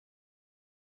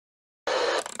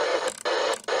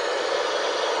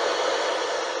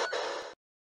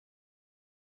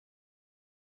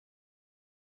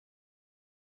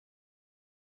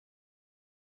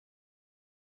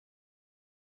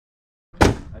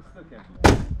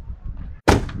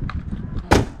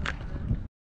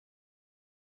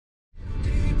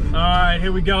Alright,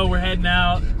 here we go. We're heading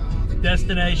out.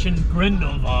 Destination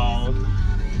Grindelwald.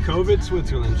 COVID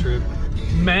Switzerland trip.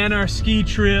 Manner Ski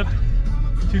Trip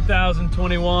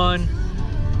 2021.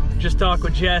 Just talked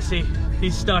with Jesse.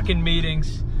 He's stuck in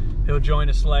meetings. He'll join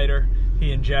us later.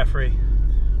 He and Jeffrey.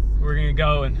 We're gonna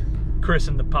go and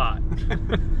christen the pot.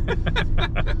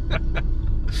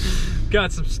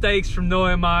 Got some steaks from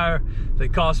Neumeyer. They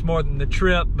cost more than the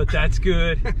trip, but that's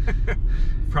good.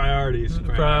 Priorities.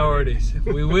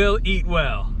 We will eat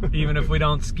well, even if we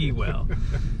don't ski well.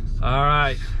 All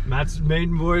right. Matt's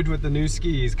maiden voyage with the new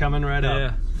skis coming right up.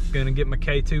 Yeah, gonna get my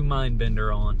K2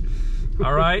 Mindbender on.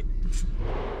 All right.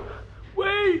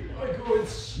 Wait, I go in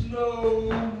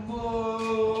slow-mo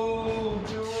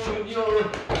doing your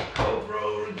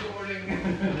GoPro recording.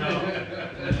 No.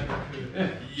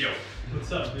 Yo.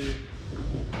 What's up, dude?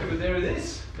 Hey, but there it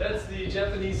is. That's the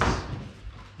Japanese.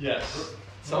 Yes.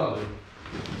 Something.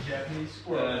 Japanese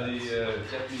squirrel. The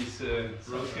Japanese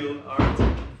roadkill art.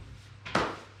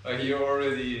 Here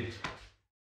already.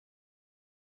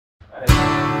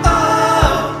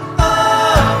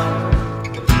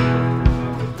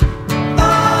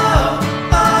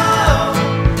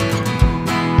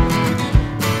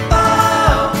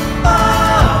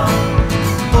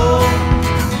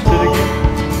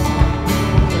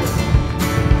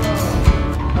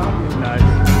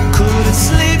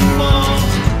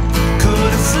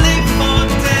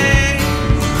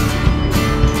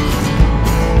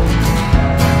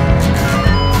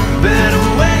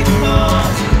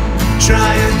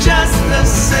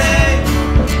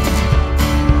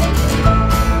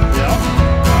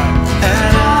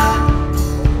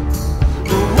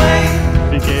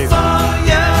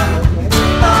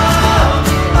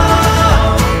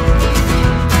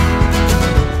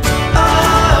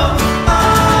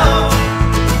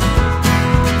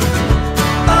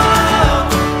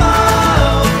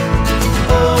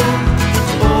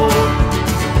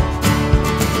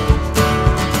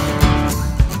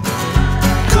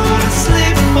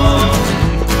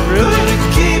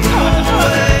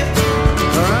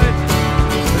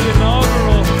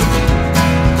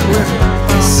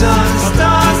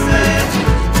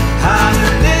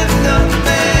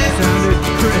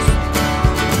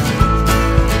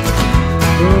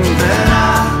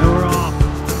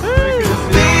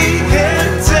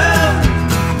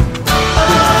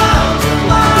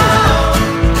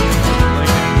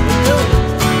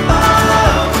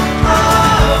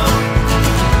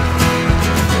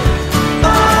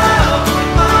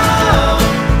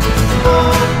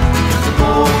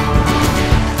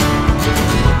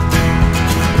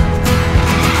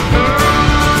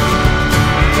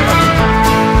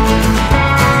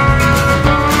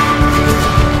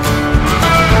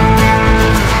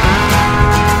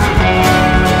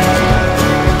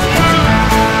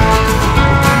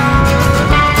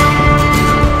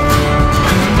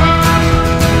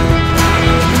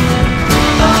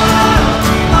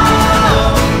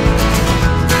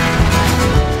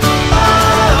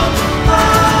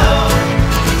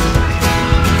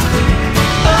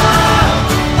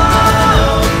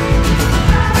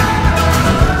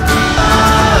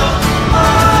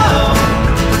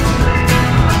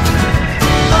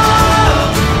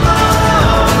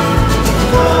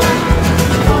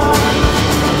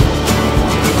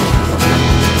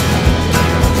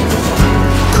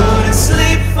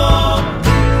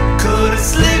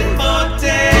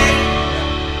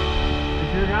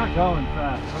 Going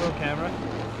fast. Hello, camera.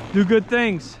 Do good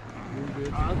things.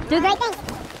 Do great things.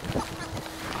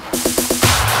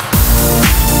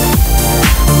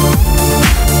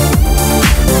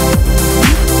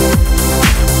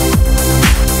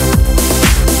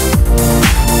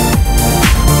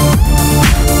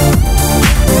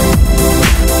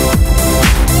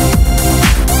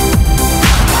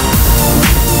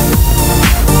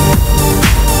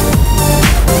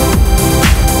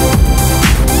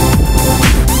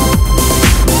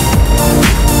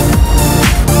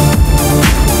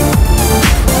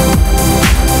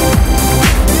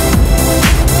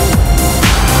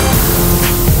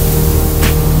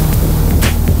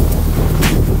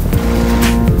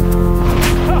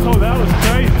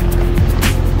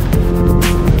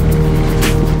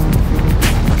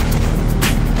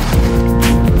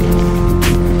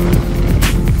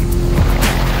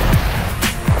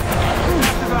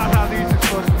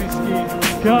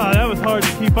 God, that was hard to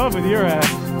keep up with your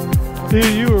ass. Dude,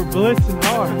 you were blitzing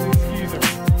hard.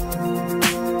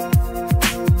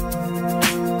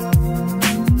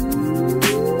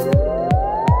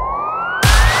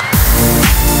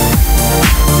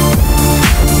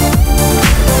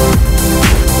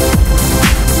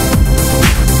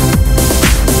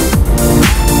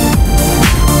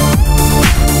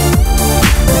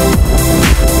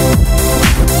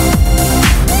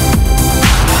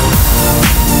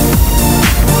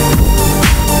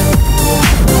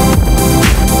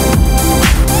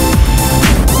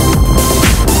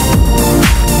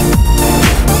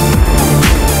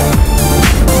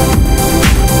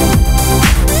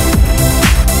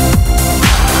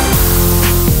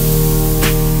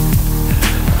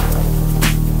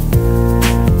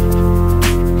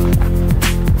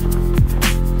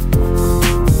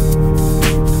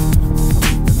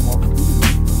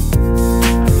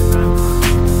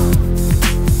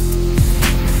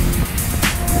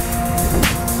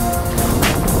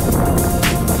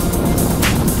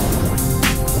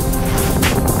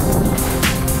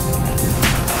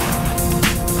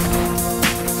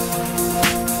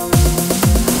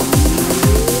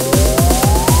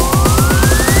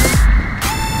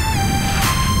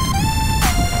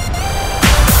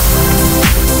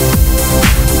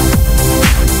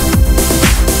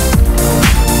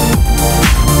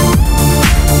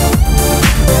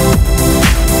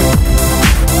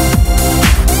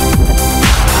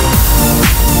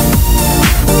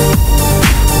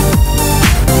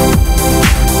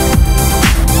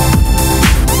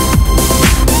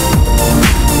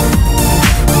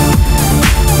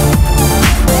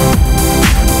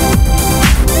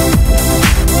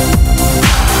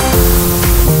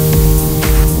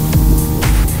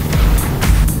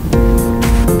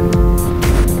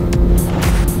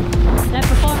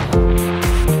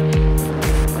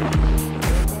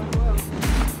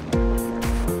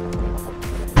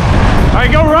 All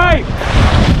right, go right.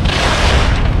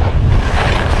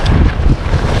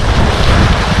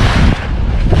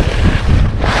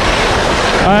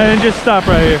 All right, and just stop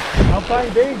right here. I'll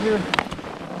find danger.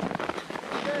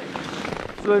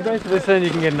 So they're basically saying you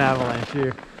can get an avalanche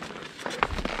here.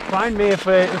 Find me if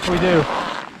we do.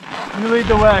 You lead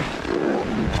the way.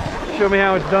 Show me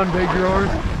how it's done, big drawers.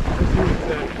 Let's see what it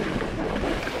says.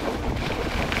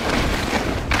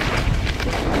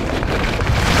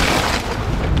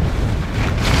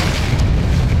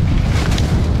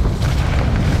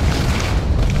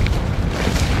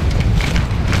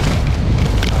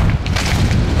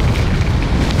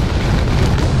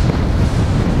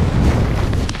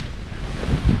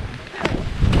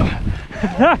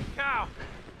 Cow.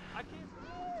 I can't.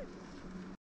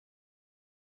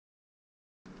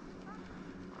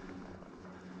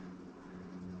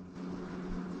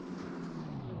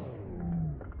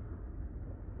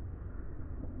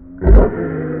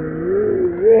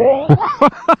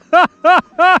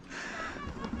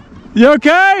 You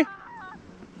okay?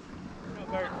 Come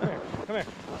here.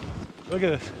 Look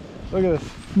at this. Look at this.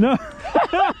 No.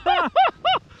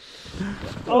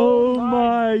 Oh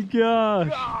my gosh.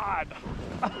 God.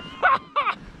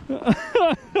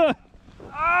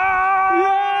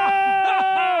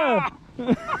 Yeah!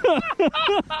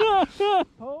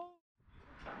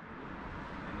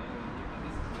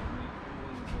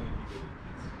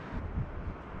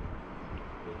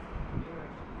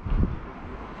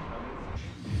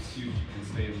 It's huge. You can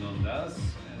stay in Dundas,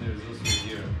 and there's also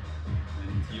here.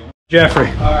 Jeffrey,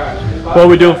 what are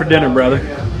we doing for dinner, brother?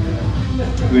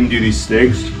 We're gonna do these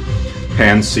steaks,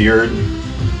 pan seared,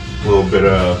 a little bit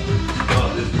of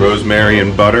rosemary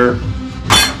and butter.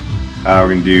 We're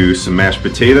gonna do some mashed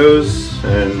potatoes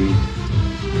and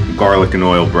garlic and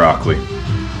oil broccoli.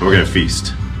 We're gonna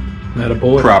feast. That a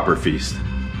boy. Proper feast.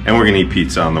 And we're gonna eat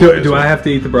pizza on the way. Do I have to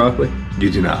eat the broccoli? You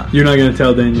do not. You're not gonna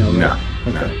tell Danielle? No.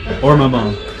 Okay. No. Or my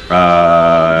mom.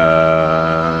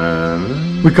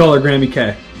 We call her Grammy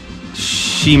K.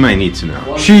 She might need to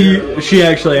know. She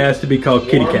actually has to be called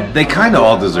Kitty Cat. They kind of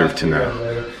all deserve to know.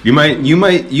 You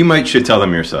might should tell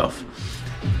them yourself.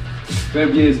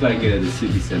 Verbier is like the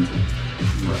city center.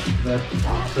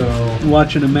 So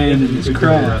watching a man in his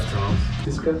craft. Right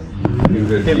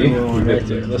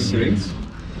there. Let's see.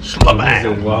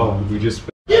 Wow, we just.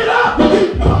 Get up!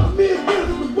 Up, me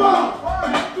against the wall!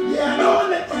 Yeah, I know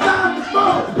that it's time to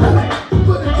fall!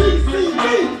 For the DCB!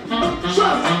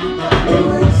 Trust me!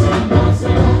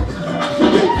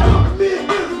 Up, me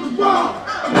against the wall!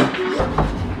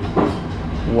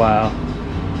 Wow.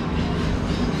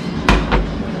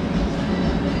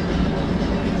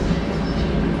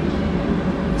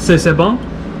 C'est bon?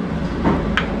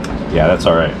 Yeah, that's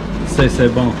all right. C'est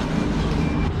bon.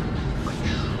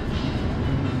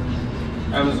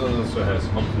 Amazon also has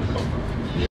pumpkin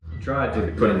coffee. Try to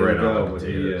put them right on the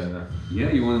potatoes. Yeah,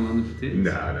 you want them on the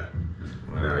potatoes?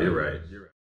 No, you're right.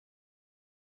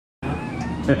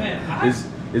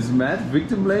 Is Matt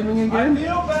victim blaming again? I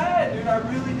feel bad, dude. I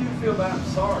really do feel bad. I'm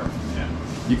sorry.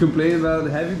 You complain about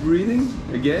heavy breathing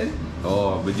again?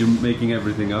 Oh, but you're making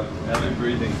everything up. Heavy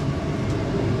breathing.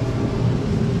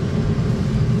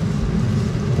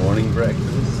 Morning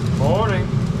breakfast. Morning.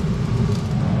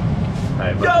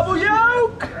 Double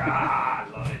yoke! Ah, I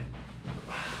love it.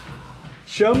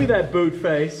 Show me that boot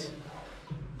face.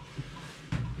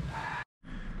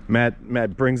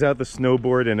 Matt brings out the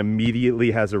snowboard and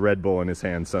immediately has a Red Bull in his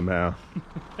hand somehow.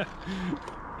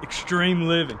 Extreme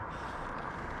living.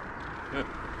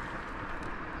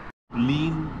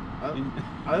 Lean.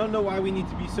 I don't know why we need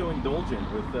to be so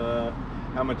indulgent with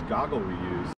how much goggle we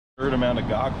use. Third amount of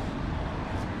goggle.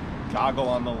 Goggle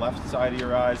on the left side of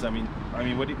your eyes. I mean,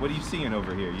 what are you seeing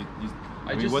over here?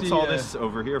 I mean, what's all this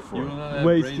over here for?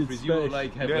 Wasted space. You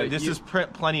like have Yeah, this is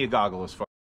plenty of goggle as far.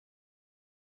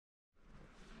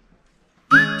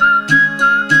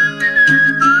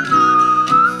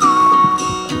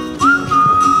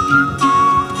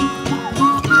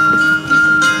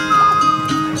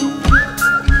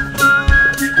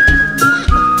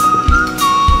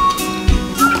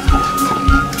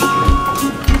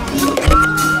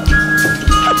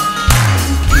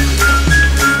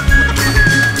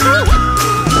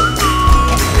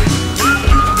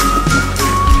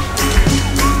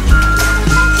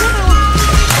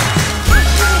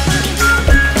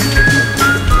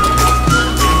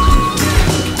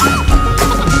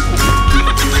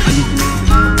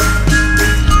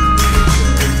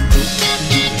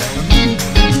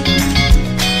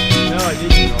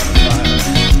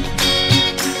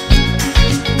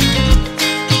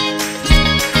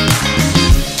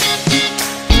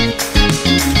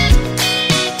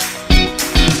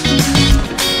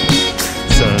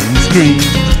 scream,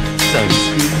 so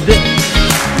scream this.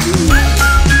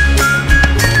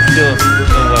 Still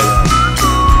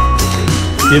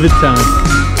Give it time.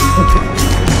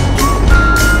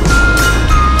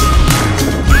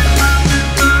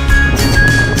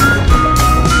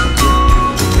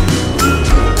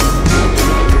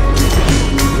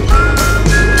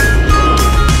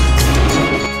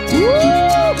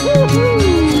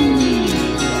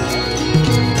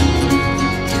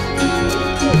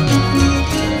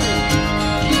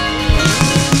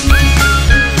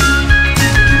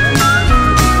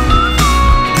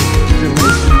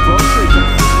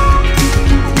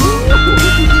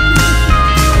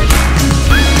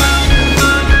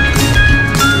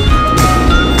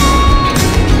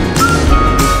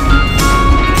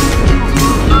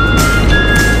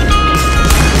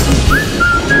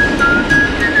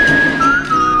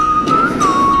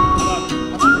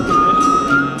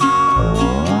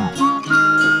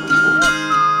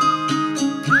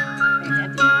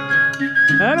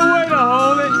 And a way to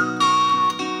hold it.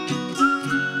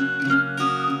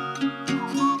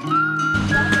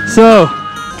 So,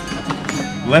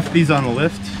 Left these on the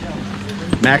lift.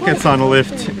 Matt gets on a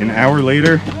lift an hour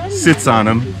later, sits on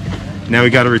them. Now we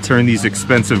got to return these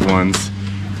expensive ones.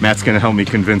 Matt's gonna help me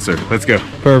convince her. Let's go.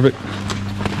 perfect.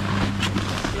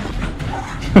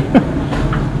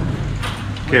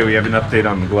 Okay, we have an update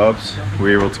on the gloves.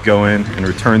 We were able to go in and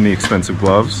return the expensive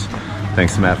gloves.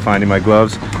 Thanks to Matt finding my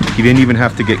gloves. He didn't even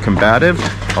have to get combative,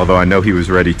 although I know he was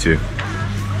ready to.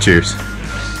 Cheers.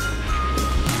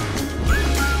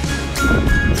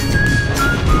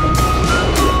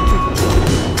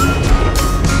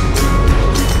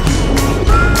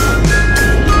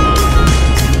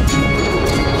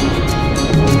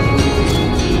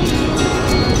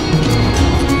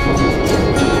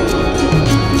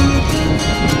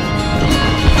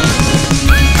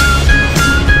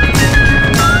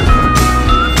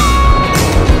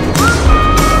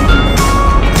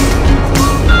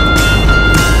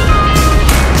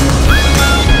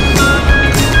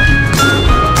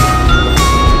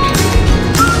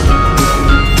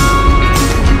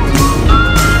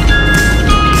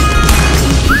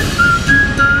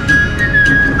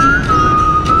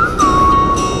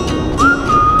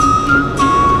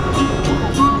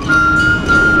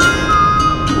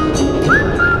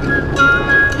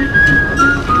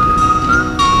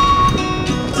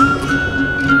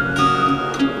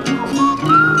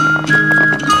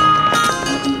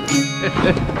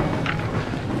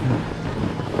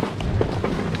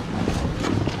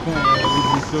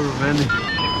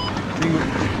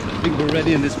 I think we're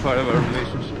ready in this part of our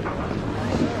relationship.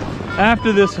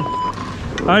 After this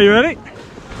one. Are you ready?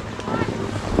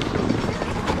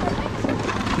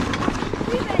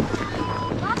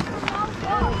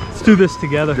 Let's do this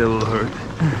together. That will hurt.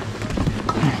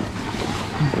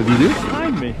 What do you do?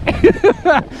 Behind me.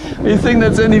 You think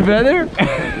that's any better?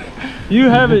 You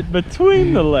have it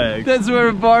between the legs. That's where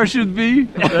a bar should be.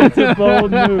 That's a bold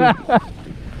move.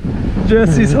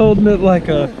 Jesse's holding it like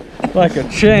a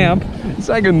champ. It's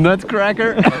like a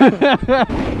nutcracker.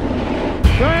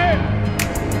 Right.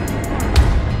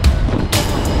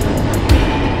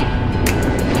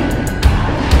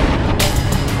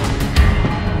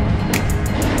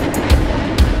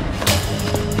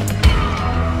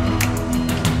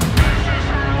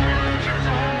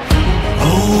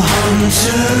 Oh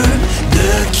hunter,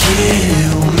 the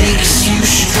kill makes you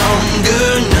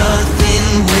stronger, nothing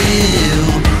will.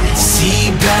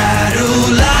 See battle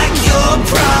like your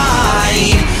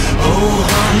pride. Oh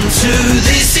hunter,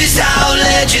 this is how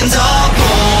legends are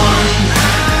born.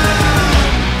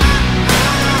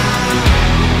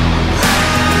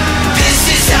 This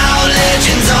is how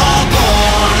legends are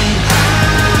born.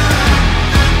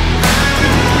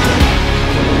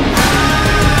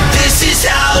 This is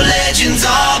how legends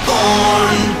are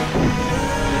born.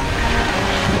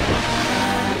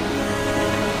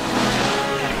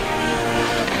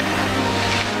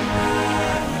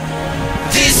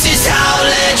 This is how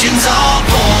legends are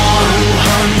born.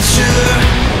 Hunter,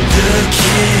 the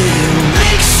kill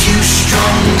makes you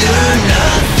stronger,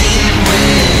 nothing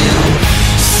will.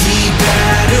 See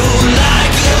battle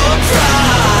like your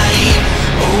pride.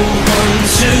 Oh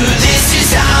hunter, this is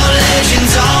how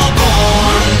legends are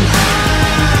born.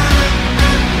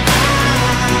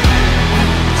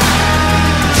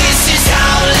 This is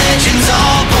how legends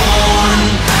are born.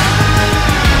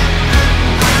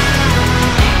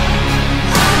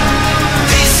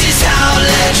 This is how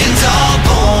legends are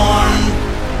born.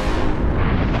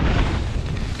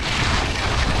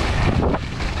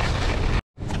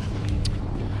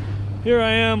 Here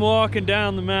I am walking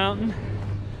down the mountain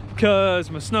because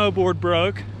my snowboard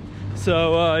broke.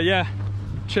 So yeah,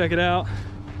 check it out.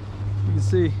 You can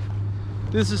see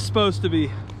this is supposed to be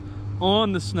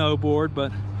on the snowboard, but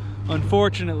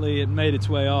unfortunately it made its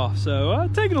way off. So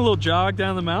taking a little jog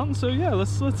down the mountain. So yeah,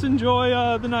 let's enjoy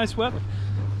the nice weather.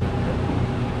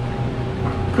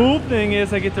 Cool thing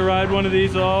is I get to ride one of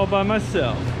these all by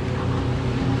myself.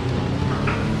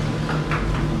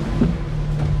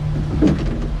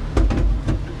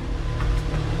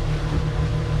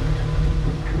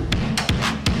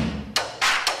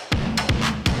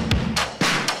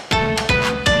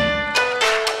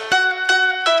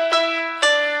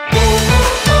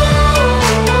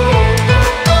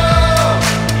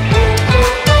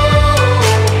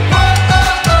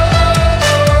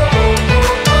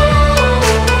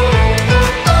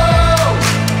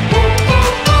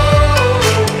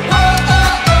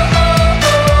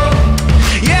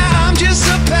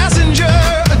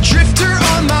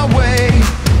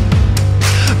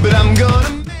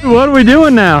 What are we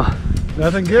doing now?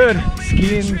 Nothing good.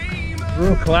 Skiing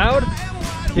through a cloud.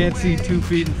 Can't see 2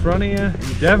 feet in front of you.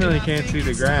 You definitely can't see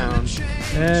the ground.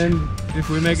 And if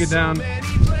we make it down,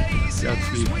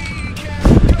 Godspeed.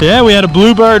 Yeah, we had a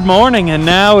bluebird morning and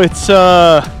now it's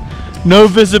no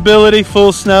visibility,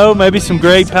 full snow, maybe some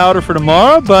gray powder for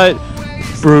tomorrow, but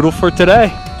brutal for today.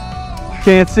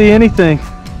 Can't see anything.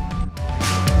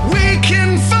 We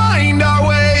can find our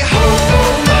way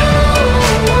home.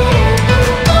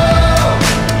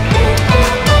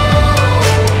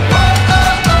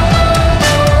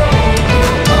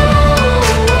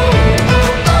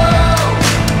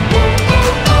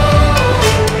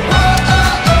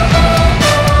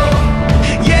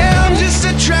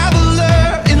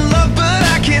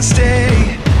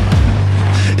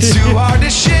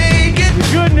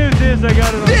 I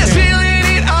got it on this camera.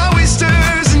 feeling, it always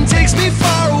stirs and takes me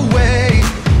far away,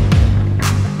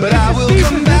 but I will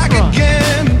come back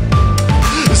again.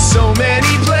 There's so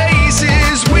many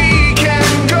places we can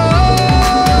go,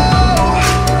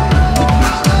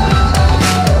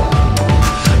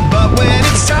 but when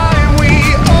it's time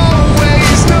we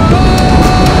always know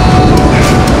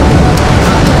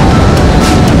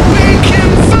we can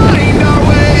find our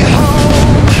way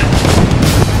home.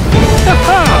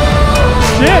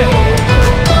 Shit!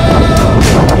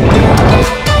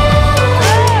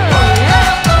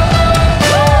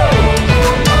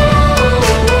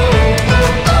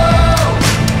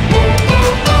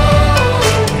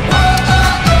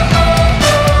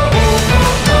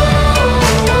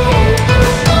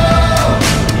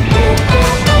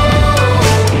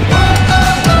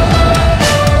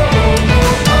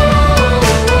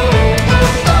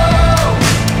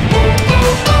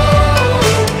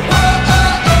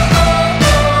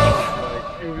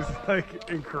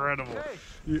 Incredible.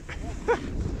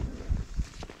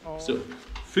 So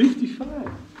 55.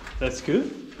 That's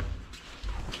good.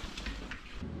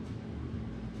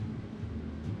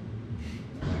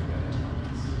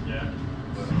 Yeah.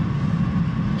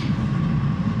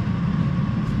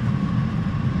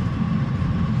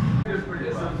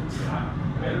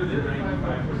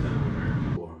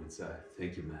 Warm inside.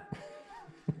 Thank you, man.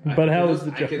 But how was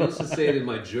the I job? can also say it in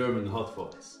my German hot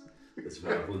voice. Das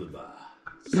war wunderbar.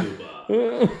 Super.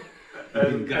 Ich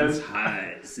bin ganz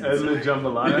heiß. Eine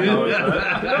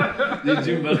Jambalaya. Der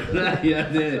Jambalaya,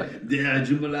 der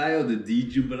Jambalaya oder die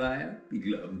Jambalaya, ich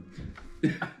glaube.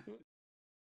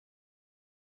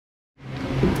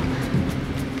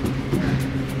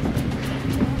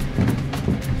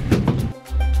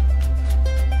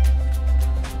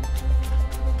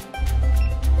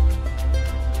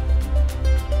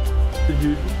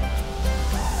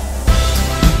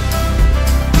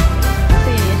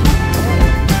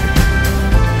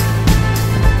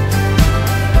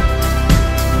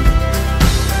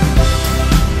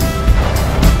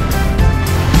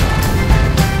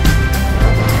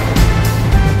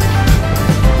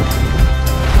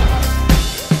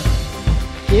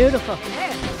 Beautiful.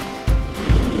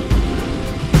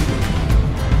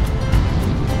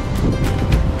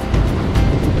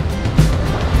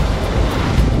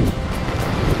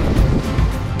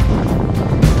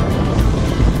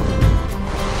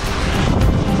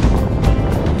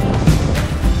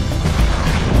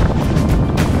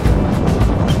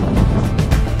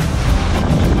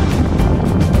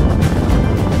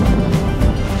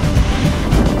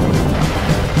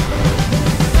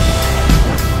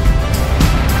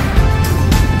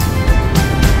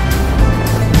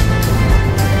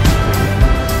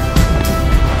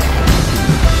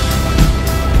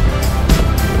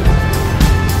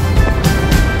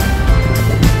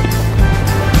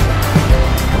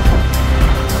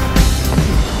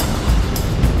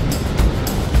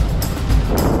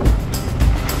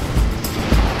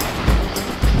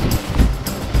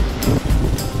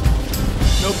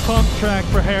 pump track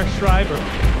for Herr Schreiber.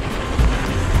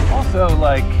 Also,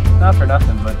 like, not for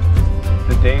nothing, but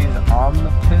the days on the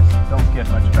piss don't get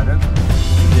much better.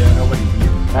 Yeah, nobody here.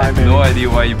 I have no idea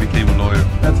why you became a lawyer.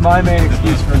 That's my main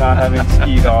excuse for not having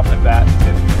skied off that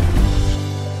piss.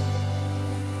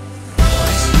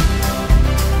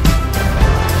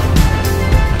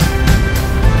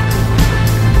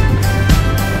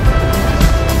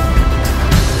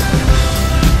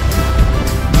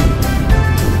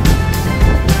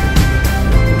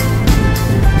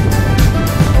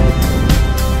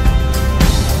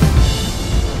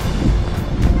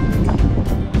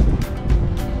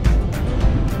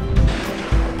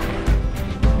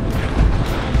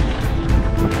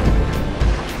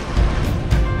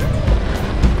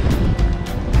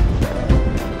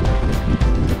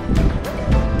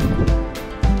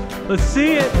 Let's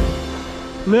see it.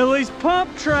 Lily's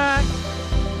pump track.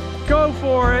 Go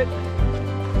for it.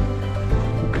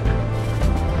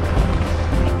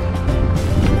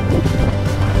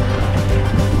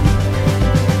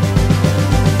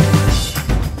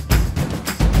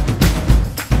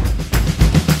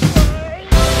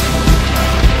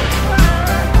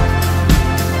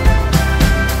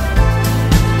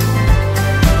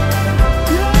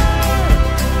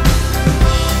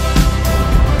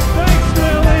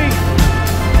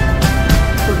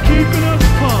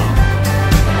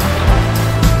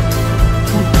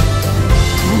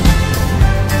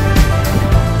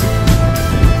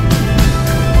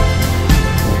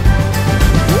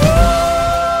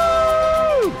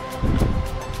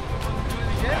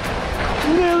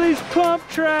 Pump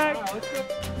track.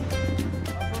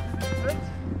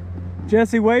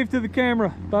 Jesse, wave to the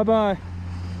camera. Bye-bye.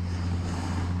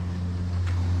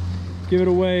 Give it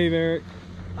a wave, Eric.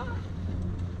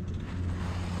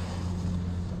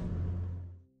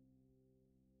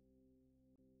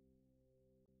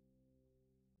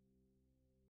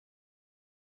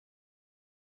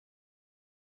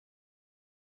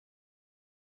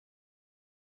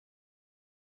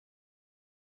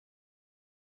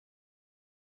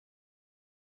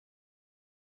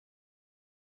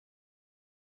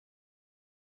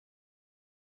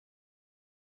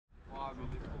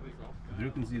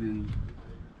 Drücken Sie den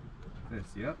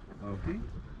fest, ja, okay.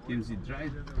 Geben Sie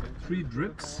 3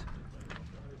 drips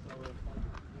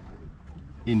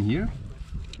in here.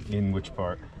 In which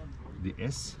part? The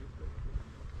S.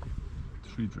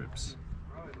 3 drips.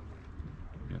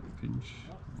 Yeah, pinch.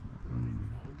 1,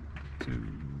 2,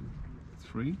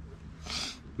 3.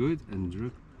 Good, and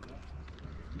drip.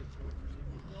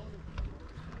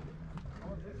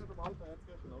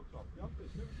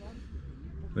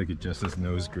 Like it just says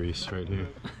nose grease right here.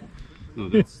 No,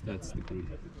 that's the green.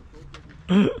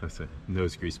 That's it.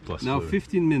 Nose grease plus Now fluid.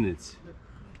 15 minutes.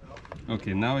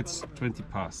 Okay, now it's 20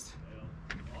 past.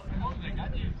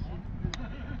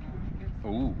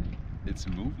 Oh, it's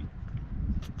moving.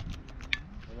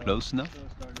 Close enough?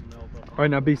 All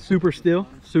right, now be super still.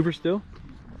 Super still.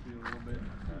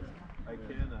 I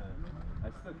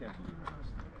still can't believe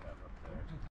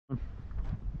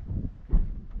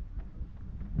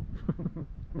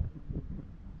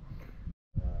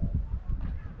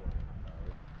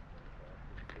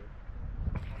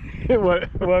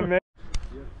what man?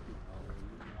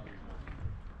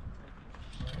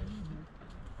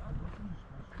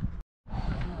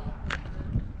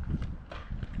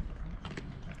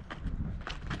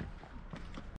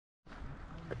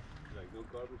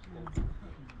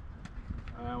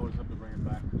 I always have to bring it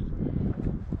back.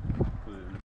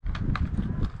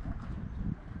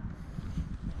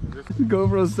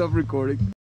 GoPro, stop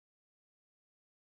recording.